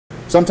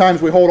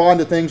Sometimes we hold on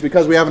to things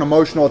because we have an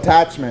emotional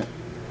attachment,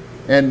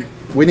 and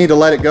we need to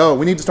let it go.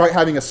 We need to start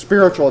having a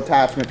spiritual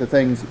attachment to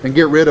things and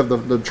get rid of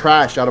the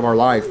trash out of our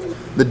life.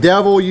 The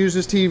devil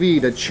uses TV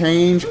to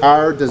change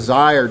our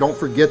desire. Don't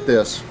forget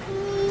this.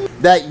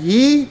 That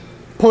ye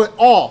put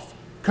off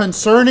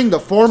concerning the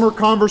former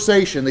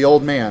conversation, the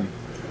old man,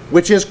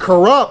 which is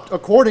corrupt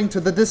according to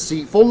the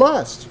deceitful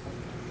lust.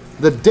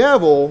 The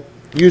devil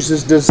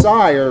uses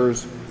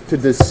desires to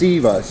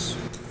deceive us.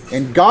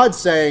 And God's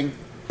saying,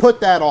 put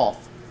that off.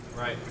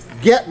 Right.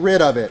 Get rid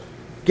of it.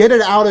 Get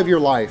it out of your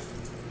life.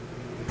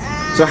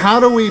 So how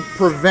do we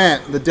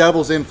prevent the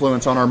devil's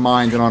influence on our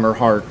mind and on our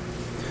heart?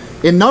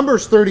 In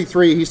Numbers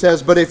 33, he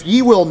says, but if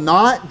ye will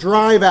not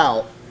drive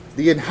out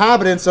the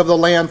inhabitants of the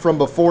land from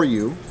before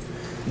you,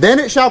 then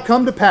it shall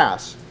come to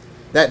pass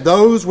that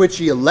those which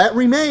ye let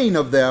remain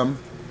of them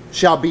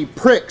shall be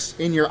pricks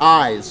in your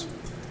eyes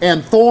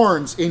and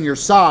thorns in your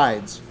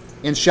sides,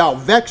 and shall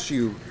vex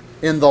you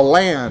in the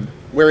land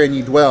wherein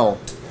ye dwell.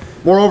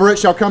 Moreover, it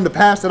shall come to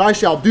pass that I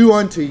shall do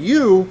unto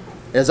you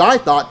as I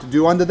thought to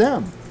do unto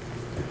them.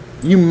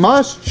 You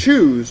must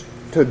choose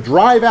to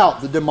drive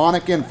out the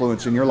demonic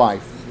influence in your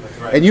life.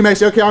 Right. And you may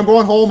say, okay, I'm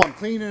going home, I'm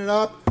cleaning it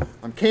up,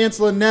 I'm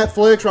canceling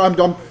Netflix, or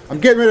I'm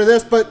getting rid of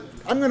this, but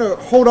I'm going to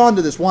hold on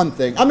to this one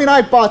thing. I mean,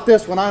 I bought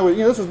this when I was,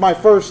 this was my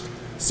first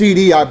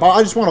CD I bought.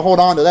 I just want to hold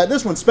on to that.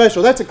 This one's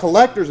special. That's a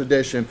collector's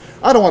edition.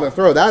 I don't want to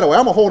throw that away.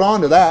 I'm going to hold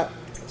on to that.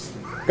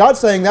 God's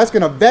saying that's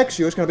going to vex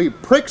you. It's going to be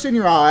pricks in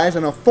your eyes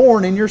and a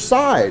thorn in your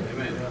side.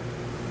 Amen.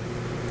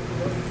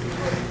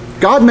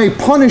 God may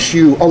punish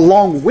you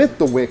along with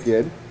the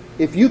wicked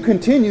if you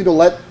continue to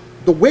let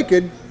the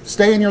wicked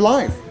stay in your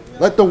life.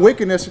 Let the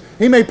wickedness,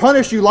 He may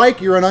punish you like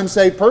you're an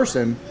unsaved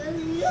person.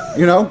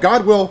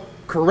 God will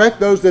correct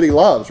those that He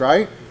loves,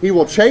 right? He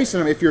will chasten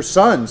them if you're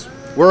sons.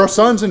 We're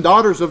sons and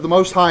daughters of the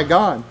Most High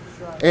God.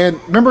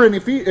 And remember in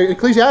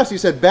Ecclesiastes, He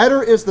said,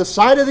 better is the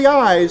sight of the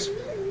eyes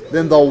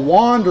than the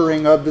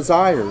wandering of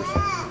desires.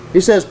 He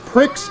says,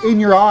 pricks in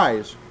your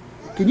eyes.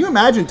 Can you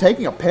imagine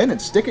taking a pen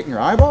and stick it in your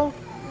eyeball?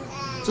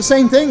 It's the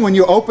same thing when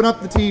you open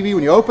up the TV,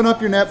 when you open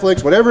up your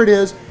Netflix, whatever it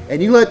is,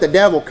 and you let the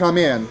devil come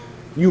in.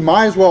 You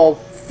might as well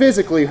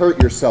physically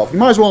hurt yourself. You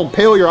might as well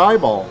impale your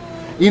eyeball.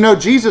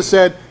 Jesus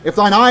said, if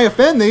thine eye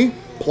offend thee,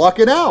 pluck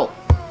it out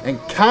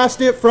and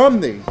cast it from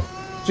thee.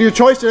 So your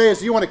choice today is,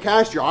 do you want to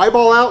cast your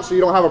eyeball out so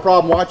you don't have a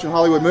problem watching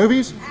Hollywood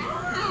movies?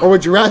 Or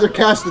would you rather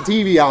cast the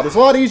TV out? It's a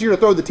lot easier to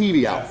throw the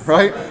TV out,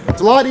 right? It's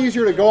a lot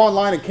easier to go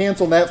online and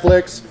cancel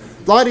Netflix.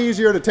 It's a lot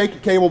easier to take your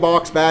cable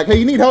box back. Hey,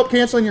 you need help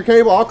canceling your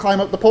cable? I'll climb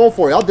up the pole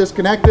for you. I'll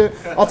disconnect it.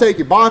 I'll take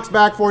your box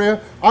back for you.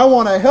 I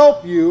want to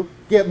help you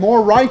get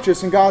more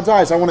righteous in God's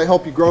eyes. I want to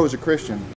help you grow as a Christian.